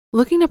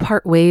Looking to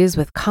part ways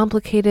with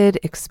complicated,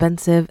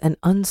 expensive, and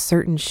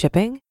uncertain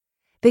shipping?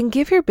 Then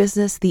give your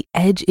business the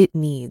edge it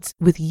needs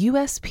with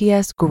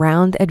USPS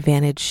Ground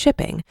Advantage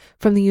shipping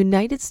from the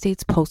United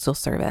States Postal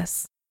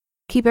Service.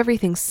 Keep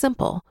everything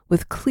simple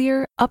with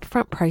clear,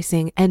 upfront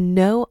pricing and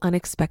no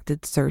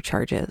unexpected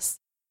surcharges.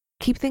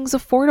 Keep things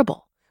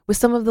affordable with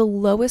some of the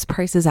lowest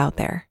prices out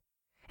there.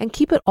 And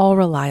keep it all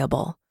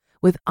reliable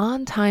with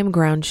on-time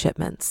ground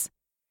shipments.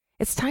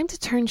 It's time to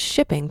turn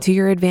shipping to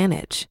your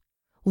advantage.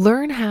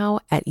 Learn how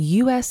at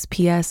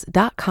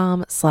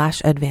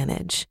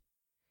USPS.com/advantage.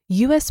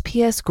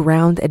 USPS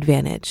Ground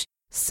Advantage.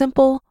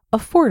 Simple,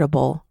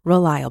 affordable,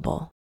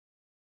 reliable.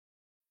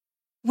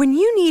 When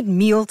you need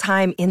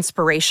mealtime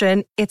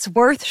inspiration, it's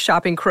worth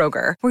shopping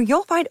Kroger, where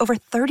you'll find over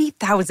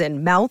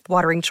 30,000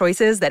 mouth-watering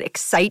choices that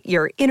excite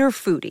your inner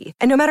foodie.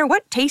 And no matter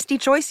what tasty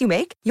choice you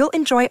make, you'll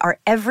enjoy our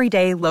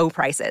everyday low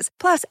prices,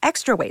 plus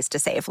extra ways to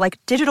save, like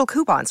digital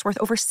coupons worth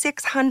over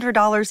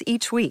 $600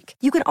 each week.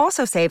 You can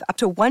also save up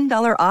to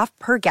 $1 off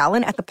per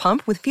gallon at the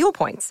pump with fuel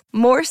points.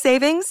 More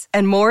savings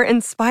and more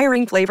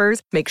inspiring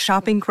flavors make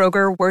shopping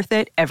Kroger worth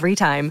it every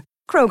time.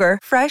 Kroger,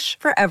 fresh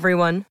for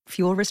everyone.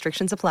 Fuel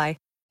restrictions apply.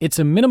 It's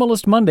a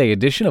Minimalist Monday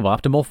edition of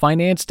Optimal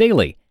Finance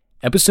Daily,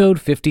 episode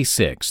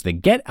 56, the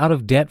Get Out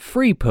of Debt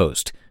Free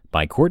Post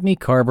by Courtney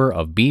Carver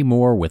of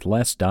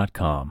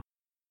BeMoreWithLess.com.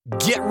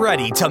 Get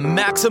ready to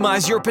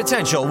maximize your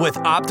potential with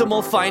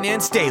Optimal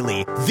Finance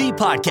Daily, the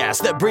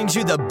podcast that brings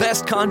you the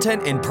best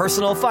content in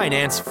personal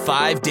finance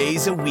 5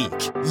 days a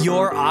week.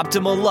 Your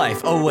optimal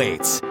life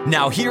awaits.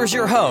 Now here's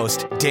your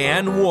host,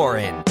 Dan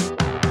Warren.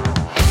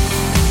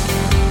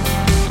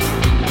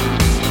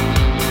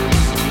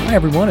 Hi,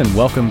 everyone, and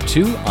welcome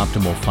to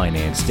Optimal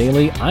Finance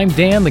Daily. I'm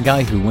Dan, the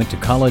guy who went to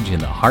college in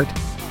the heart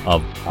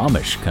of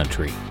Amish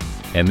country.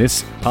 And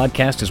this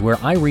podcast is where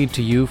I read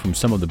to you from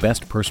some of the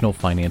best personal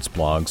finance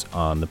blogs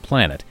on the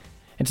planet.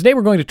 And today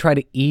we're going to try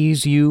to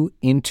ease you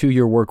into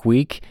your work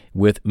week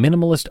with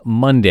Minimalist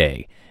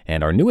Monday.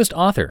 And our newest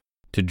author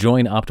to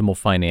join Optimal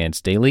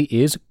Finance Daily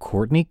is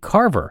Courtney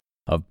Carver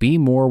of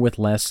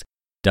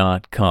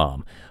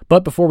BeMoreWithLess.com.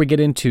 But before we get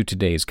into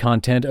today's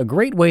content, a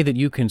great way that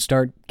you can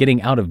start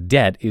getting out of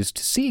debt is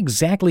to see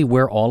exactly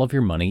where all of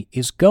your money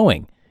is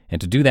going.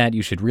 And to do that,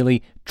 you should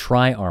really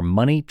try our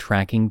money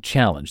tracking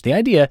challenge. The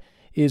idea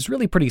is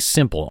really pretty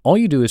simple. All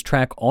you do is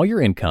track all your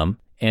income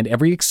and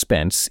every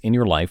expense in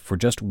your life for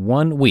just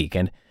 1 week,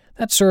 and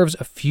that serves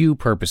a few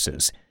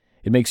purposes.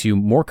 It makes you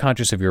more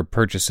conscious of your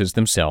purchases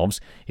themselves.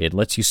 It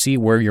lets you see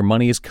where your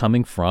money is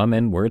coming from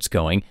and where it's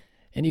going.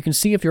 And you can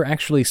see if you're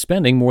actually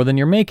spending more than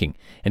you're making.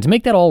 And to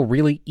make that all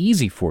really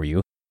easy for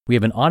you, we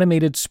have an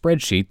automated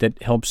spreadsheet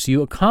that helps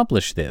you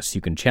accomplish this.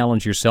 You can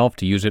challenge yourself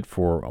to use it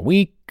for a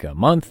week, a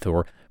month,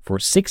 or for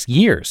 6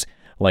 years,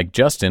 like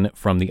Justin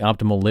from the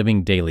Optimal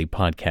Living Daily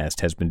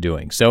podcast has been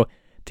doing. So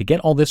to get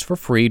all this for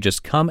free,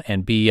 just come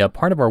and be a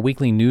part of our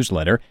weekly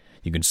newsletter.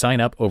 You can sign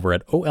up over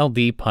at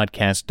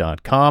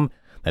oldpodcast.com.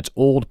 That's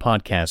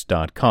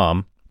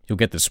oldpodcast.com. You'll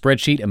get the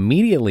spreadsheet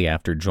immediately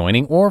after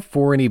joining, or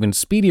for an even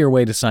speedier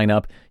way to sign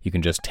up, you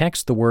can just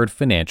text the word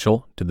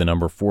financial to the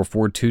number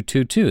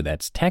 44222.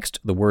 That's text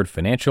the word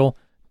financial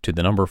to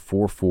the number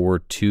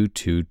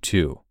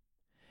 44222.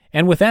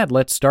 And with that,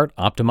 let's start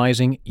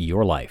optimizing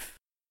your life.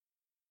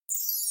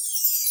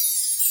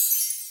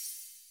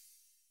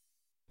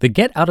 The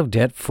Get Out of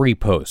Debt Free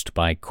Post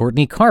by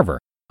Courtney Carver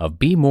of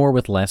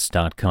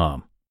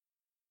BeMoreWithLess.com.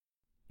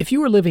 If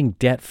you are living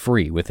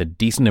debt-free with a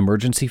decent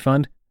emergency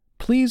fund,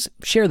 please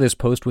share this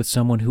post with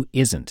someone who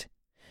isn't.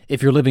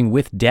 If you're living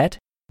with debt,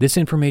 this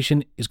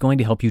information is going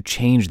to help you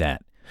change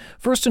that.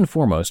 First and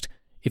foremost,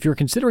 if you're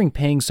considering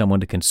paying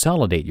someone to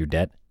consolidate your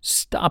debt,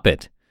 stop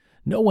it.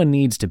 No one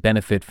needs to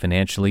benefit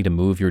financially to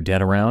move your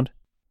debt around.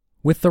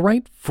 With the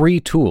right free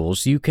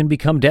tools, you can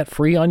become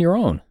debt-free on your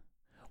own.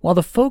 While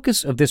the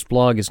focus of this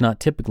blog is not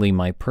typically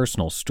my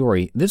personal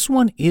story, this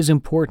one is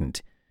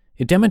important.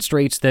 It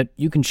demonstrates that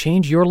you can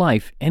change your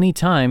life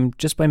anytime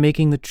just by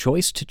making the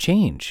choice to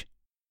change.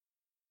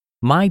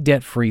 My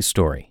debt-free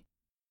story.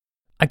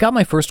 I got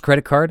my first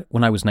credit card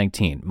when I was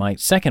 19, my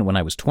second when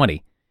I was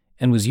 20,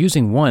 and was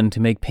using one to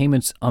make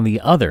payments on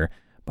the other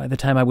by the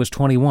time I was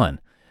 21.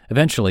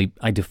 Eventually,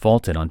 I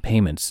defaulted on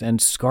payments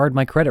and scarred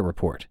my credit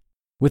report.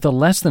 With a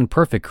less than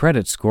perfect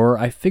credit score,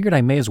 I figured I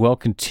may as well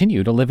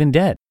continue to live in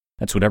debt.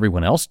 That's what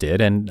everyone else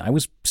did, and I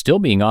was still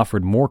being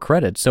offered more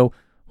credit, so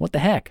what the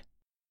heck?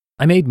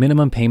 I made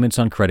minimum payments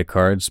on credit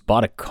cards,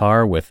 bought a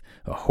car with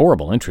a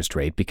horrible interest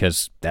rate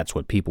because that's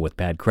what people with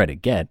bad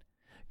credit get,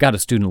 got a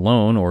student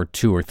loan or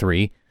 2 or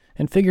 3,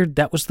 and figured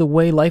that was the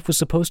way life was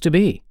supposed to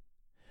be.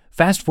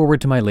 Fast forward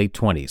to my late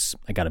 20s.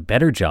 I got a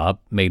better job,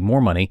 made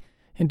more money,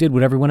 and did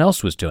what everyone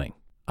else was doing.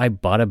 I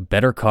bought a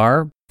better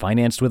car,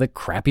 financed with a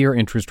crappier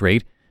interest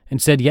rate, and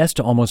said yes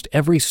to almost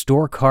every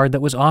store card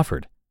that was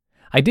offered.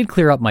 I did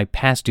clear up my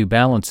past due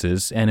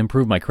balances and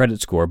improve my credit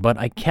score, but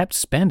I kept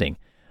spending.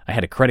 I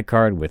had a credit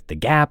card with The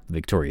Gap,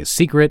 Victoria's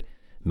Secret,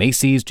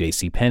 Macy's,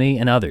 JCPenney,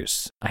 and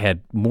others. I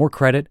had more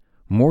credit,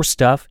 more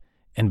stuff,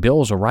 and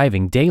bills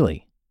arriving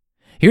daily.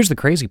 Here's the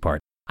crazy part.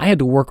 I had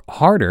to work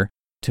harder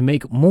to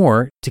make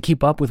more to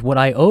keep up with what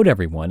I owed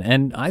everyone,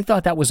 and I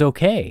thought that was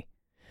okay.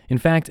 In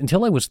fact,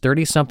 until I was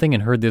 30-something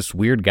and heard this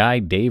weird guy,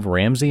 Dave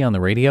Ramsey, on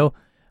the radio,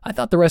 I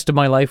thought the rest of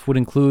my life would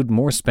include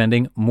more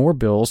spending, more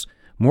bills,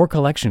 more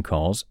collection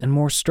calls, and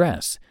more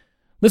stress.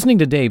 Listening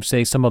to Dave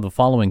say some of the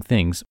following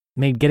things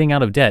made getting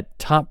out of debt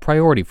top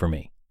priority for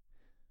me.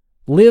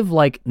 Live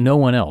like no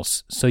one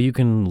else so you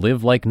can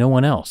live like no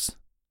one else.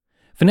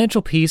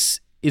 Financial peace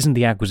isn't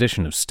the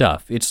acquisition of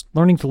stuff. It's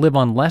learning to live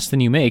on less than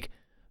you make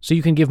so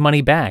you can give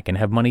money back and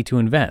have money to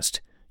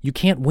invest. You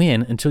can't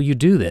win until you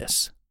do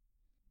this.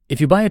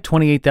 If you buy a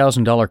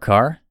 $28,000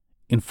 car,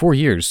 in 4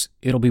 years,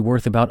 it'll be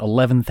worth about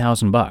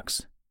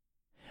 $11,000.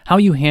 How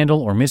you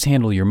handle or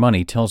mishandle your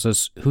money tells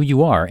us who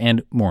you are,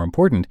 and more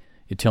important,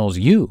 it tells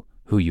you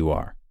who you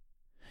are.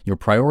 Your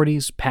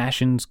priorities,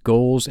 passions,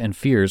 goals, and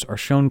fears are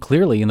shown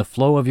clearly in the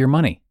flow of your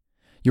money.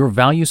 Your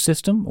value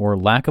system, or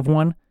lack of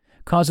one,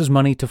 causes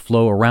money to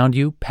flow around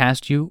you,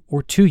 past you,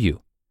 or to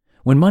you.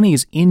 When money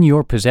is in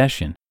your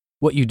possession,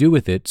 what you do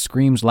with it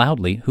screams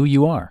loudly who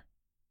you are.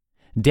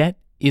 Debt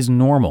is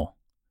normal.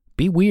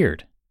 Be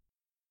weird.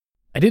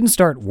 I didn't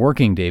start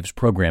working Dave's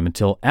program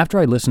until after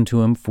I listened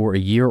to him for a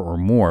year or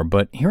more,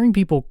 but hearing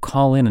people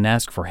call in and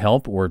ask for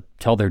help or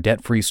tell their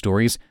debt-free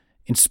stories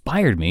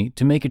inspired me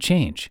to make a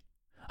change.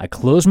 I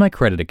closed my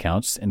credit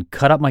accounts and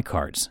cut up my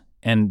cards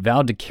and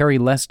vowed to carry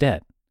less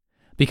debt.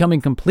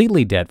 Becoming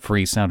completely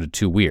debt-free sounded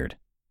too weird.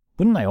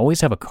 Wouldn't I always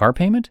have a car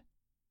payment?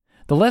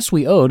 The less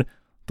we owed,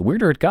 the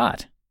weirder it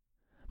got.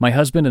 My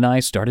husband and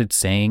I started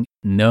saying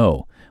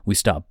no. We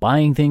stopped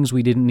buying things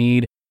we didn't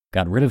need,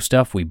 got rid of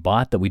stuff we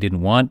bought that we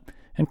didn't want,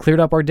 and cleared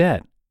up our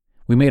debt.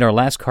 We made our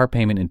last car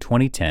payment in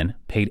 2010,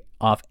 paid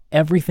off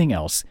everything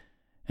else,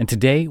 and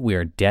today we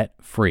are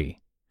debt-free.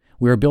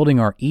 We are building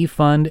our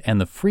e-fund, and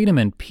the freedom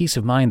and peace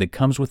of mind that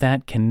comes with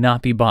that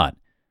cannot be bought.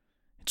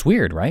 It's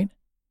weird, right?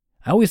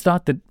 I always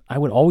thought that I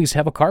would always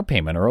have a car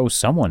payment or owe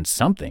someone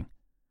something.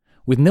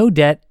 With no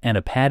debt and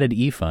a padded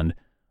e-fund,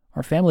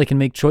 our family can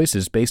make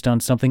choices based on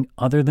something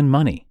other than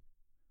money.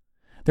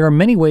 There are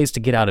many ways to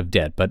get out of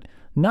debt, but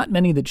not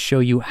many that show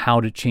you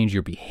how to change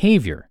your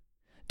behavior.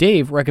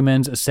 Dave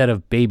recommends a set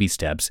of baby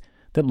steps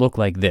that look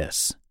like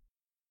this.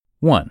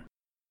 1.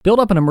 Build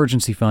up an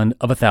emergency fund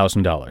of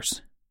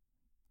 $1,000.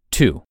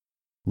 2.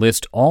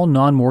 List all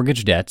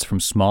non-mortgage debts from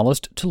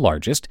smallest to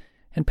largest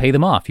and pay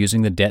them off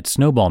using the debt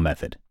snowball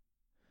method.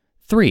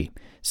 3.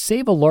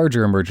 Save a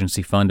larger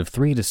emergency fund of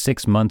 3 to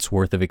 6 months'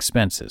 worth of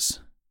expenses.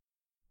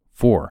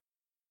 4.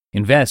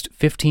 Invest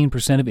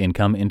 15% of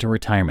income into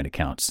retirement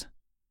accounts.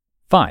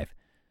 5.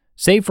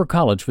 Save for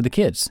college for the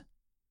kids.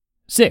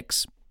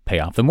 6. Pay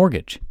off the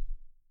mortgage.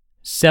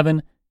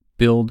 7.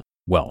 Build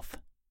wealth.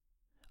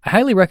 I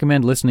highly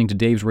recommend listening to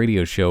Dave's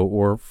radio show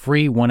or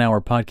free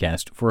 1-hour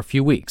podcast for a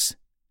few weeks.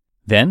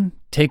 Then,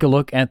 take a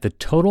look at the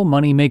Total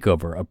Money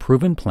Makeover, a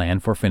proven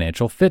plan for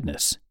financial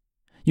fitness.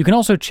 You can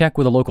also check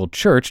with a local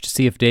church to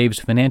see if Dave's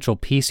Financial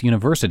Peace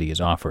University is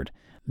offered.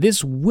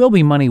 This will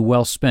be money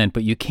well spent,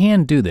 but you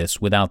can do this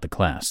without the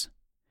class.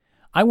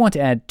 I want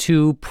to add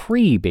 2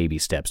 pre-baby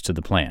steps to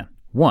the plan.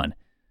 1.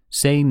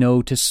 Say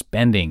no to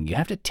spending. You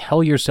have to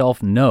tell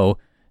yourself no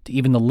to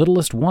even the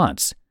littlest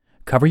wants.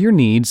 Cover your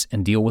needs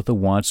and deal with the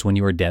wants when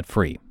you are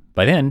debt-free.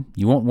 By then,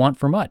 you won't want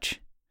for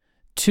much.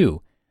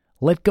 2.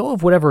 Let go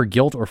of whatever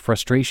guilt or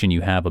frustration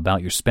you have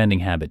about your spending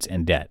habits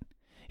and debt.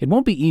 It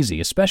won't be easy,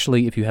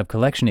 especially if you have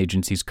collection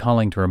agencies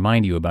calling to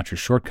remind you about your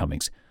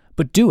shortcomings.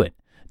 But do it.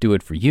 Do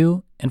it for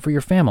you and for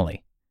your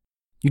family.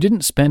 You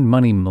didn't spend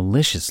money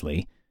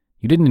maliciously.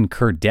 You didn't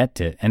incur debt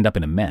to end up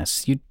in a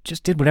mess. You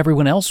just did what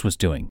everyone else was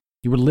doing.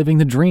 You were living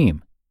the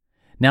dream.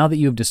 Now that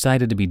you have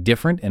decided to be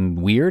different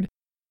and weird,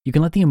 you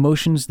can let the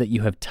emotions that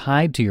you have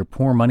tied to your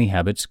poor money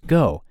habits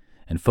go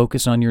and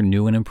focus on your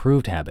new and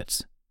improved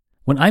habits.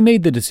 When I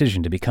made the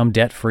decision to become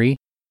debt-free,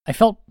 I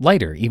felt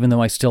lighter even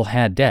though I still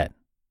had debt.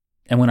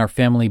 And when our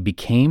family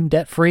became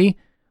debt-free,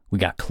 we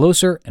got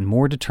closer and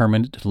more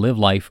determined to live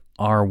life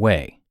our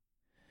way.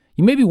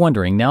 You may be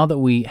wondering, now that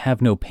we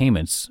have no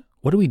payments,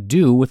 what do we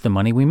do with the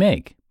money we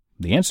make?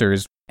 The answer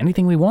is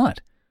anything we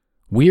want.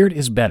 Weird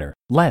is better.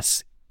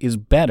 Less is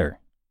better.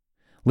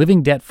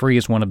 Living debt-free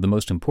is one of the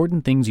most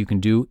important things you can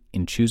do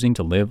in choosing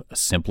to live a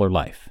simpler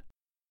life.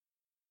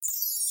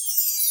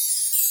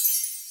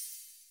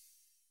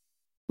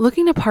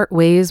 Looking to part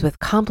ways with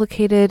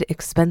complicated,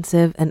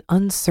 expensive, and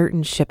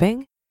uncertain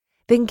shipping?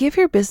 Then give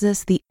your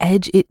business the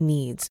edge it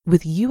needs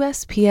with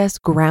USPS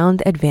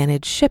Ground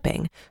Advantage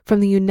shipping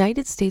from the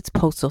United States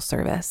Postal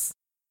Service.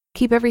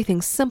 Keep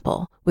everything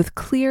simple with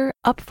clear,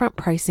 upfront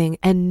pricing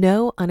and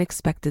no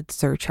unexpected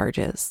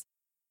surcharges.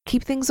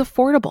 Keep things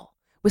affordable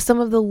with some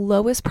of the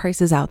lowest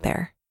prices out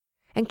there.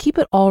 And keep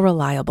it all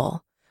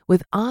reliable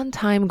with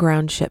on-time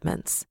ground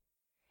shipments.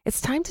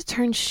 It's time to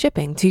turn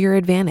shipping to your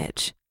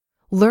advantage.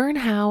 Learn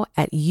how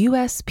at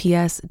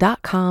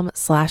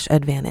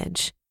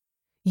USPS.com/advantage.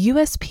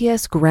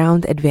 USPS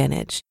Ground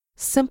Advantage.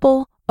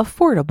 Simple,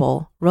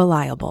 affordable,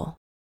 reliable.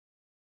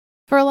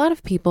 For a lot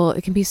of people,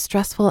 it can be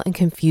stressful and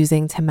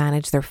confusing to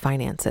manage their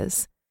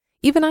finances.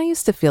 Even I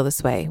used to feel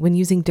this way when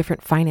using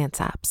different finance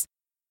apps.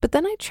 But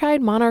then I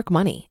tried Monarch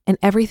Money and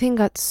everything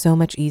got so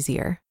much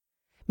easier.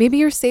 Maybe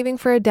you're saving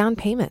for a down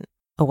payment,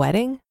 a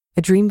wedding,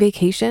 a dream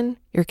vacation,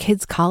 your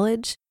kids'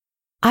 college.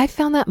 I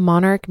found that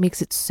Monarch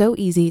makes it so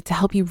easy to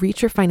help you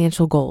reach your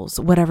financial goals,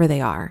 whatever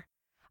they are.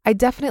 I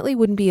definitely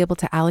wouldn't be able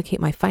to allocate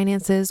my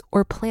finances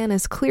or plan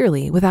as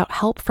clearly without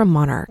help from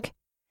Monarch.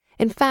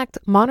 In fact,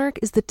 Monarch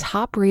is the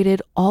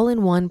top-rated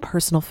all-in-one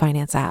personal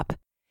finance app.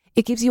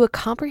 It gives you a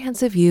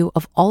comprehensive view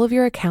of all of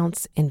your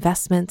accounts,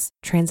 investments,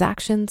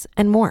 transactions,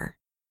 and more.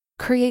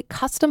 Create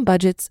custom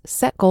budgets,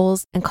 set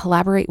goals, and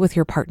collaborate with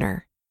your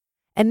partner.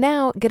 And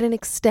now get an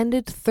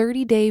extended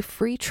 30-day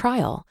free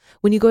trial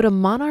when you go to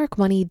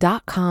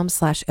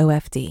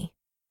monarchmoney.com/OFD.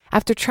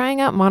 After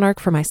trying out Monarch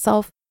for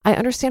myself, I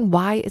understand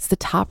why it's the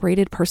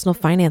top-rated personal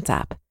finance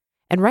app.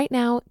 And right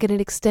now, get an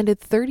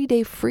extended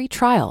 30-day free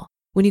trial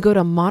when you go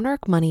to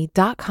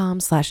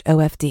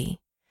monarchmoney.com/OFD.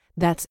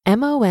 That's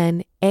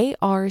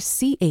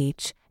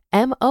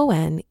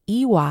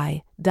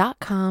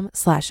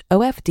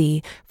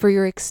monarchmoney.com/OFD for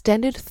your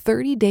extended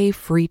 30-day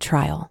free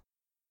trial.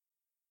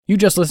 You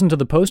just listened to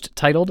the post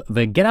titled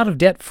The Get Out of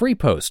Debt Free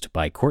Post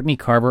by Courtney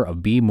Carver of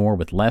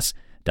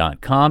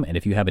BeMoreWithLess.com. And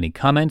if you have any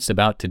comments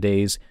about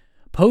today's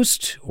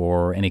post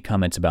or any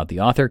comments about the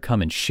author,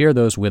 come and share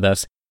those with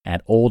us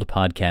at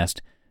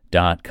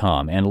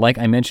oldpodcast.com. And like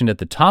I mentioned at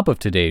the top of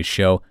today's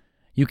show,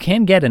 you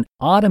can get an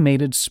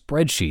automated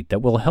spreadsheet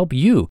that will help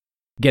you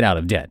get out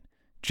of debt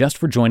just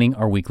for joining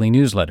our weekly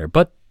newsletter.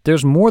 But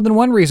there's more than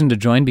one reason to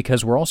join,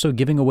 because we're also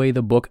giving away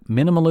the book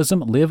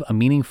Minimalism: Live a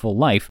Meaningful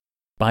Life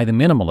by the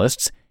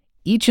Minimalists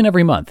each and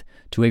every month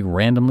to a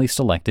randomly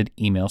selected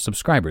email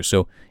subscriber.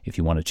 So if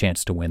you want a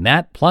chance to win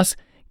that, plus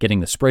getting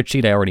the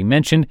spreadsheet I already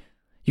mentioned,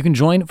 you can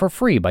join for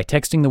free by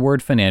texting the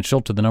word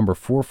financial to the number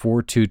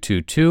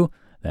 44222.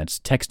 That's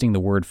texting the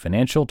word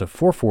financial to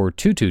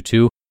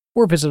 44222,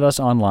 or visit us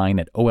online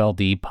at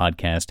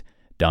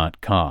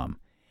oldpodcast.com.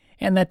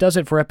 And that does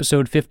it for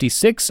episode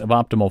 56 of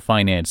Optimal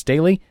Finance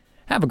Daily.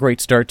 Have a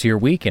great start to your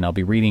week, and I'll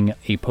be reading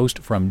a post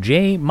from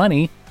Jay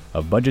Money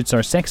of Budgets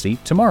Are Sexy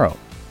tomorrow.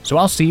 So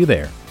I'll see you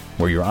there,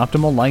 where your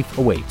optimal life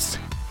awaits.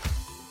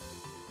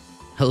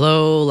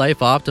 Hello, Life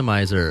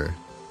Optimizer.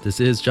 This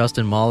is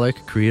Justin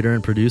Malik, creator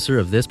and producer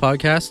of this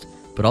podcast,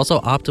 but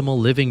also Optimal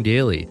Living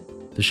Daily,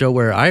 the show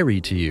where I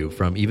read to you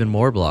from even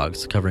more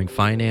blogs covering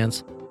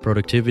finance,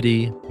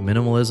 productivity,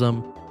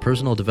 minimalism,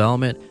 personal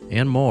development,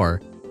 and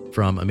more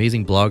from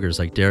amazing bloggers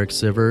like Derek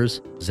Sivers,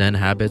 Zen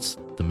Habits,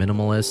 The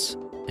Minimalists,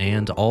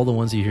 and all the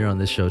ones you hear on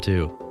this show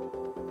too.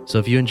 So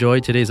if you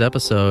enjoyed today's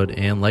episode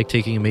and like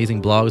taking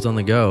amazing blogs on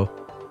the go,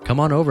 come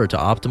on over to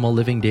Optimal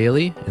Living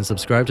Daily and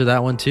subscribe to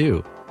that one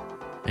too.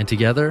 And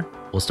together,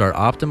 we'll start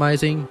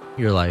optimizing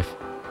your life.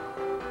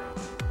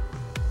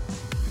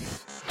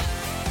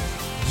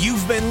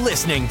 You've been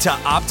listening to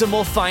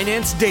Optimal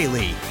Finance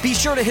Daily. Be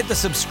sure to hit the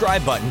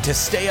subscribe button to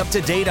stay up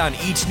to date on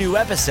each new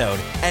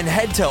episode, and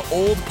head to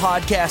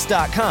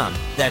oldpodcast.com,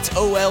 that's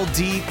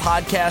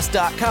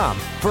OLDpodcast.com,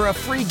 for a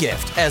free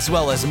gift as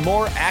well as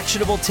more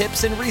actionable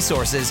tips and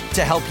resources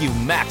to help you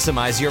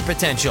maximize your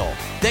potential.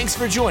 Thanks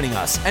for joining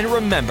us, and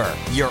remember,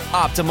 your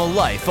optimal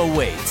life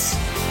awaits.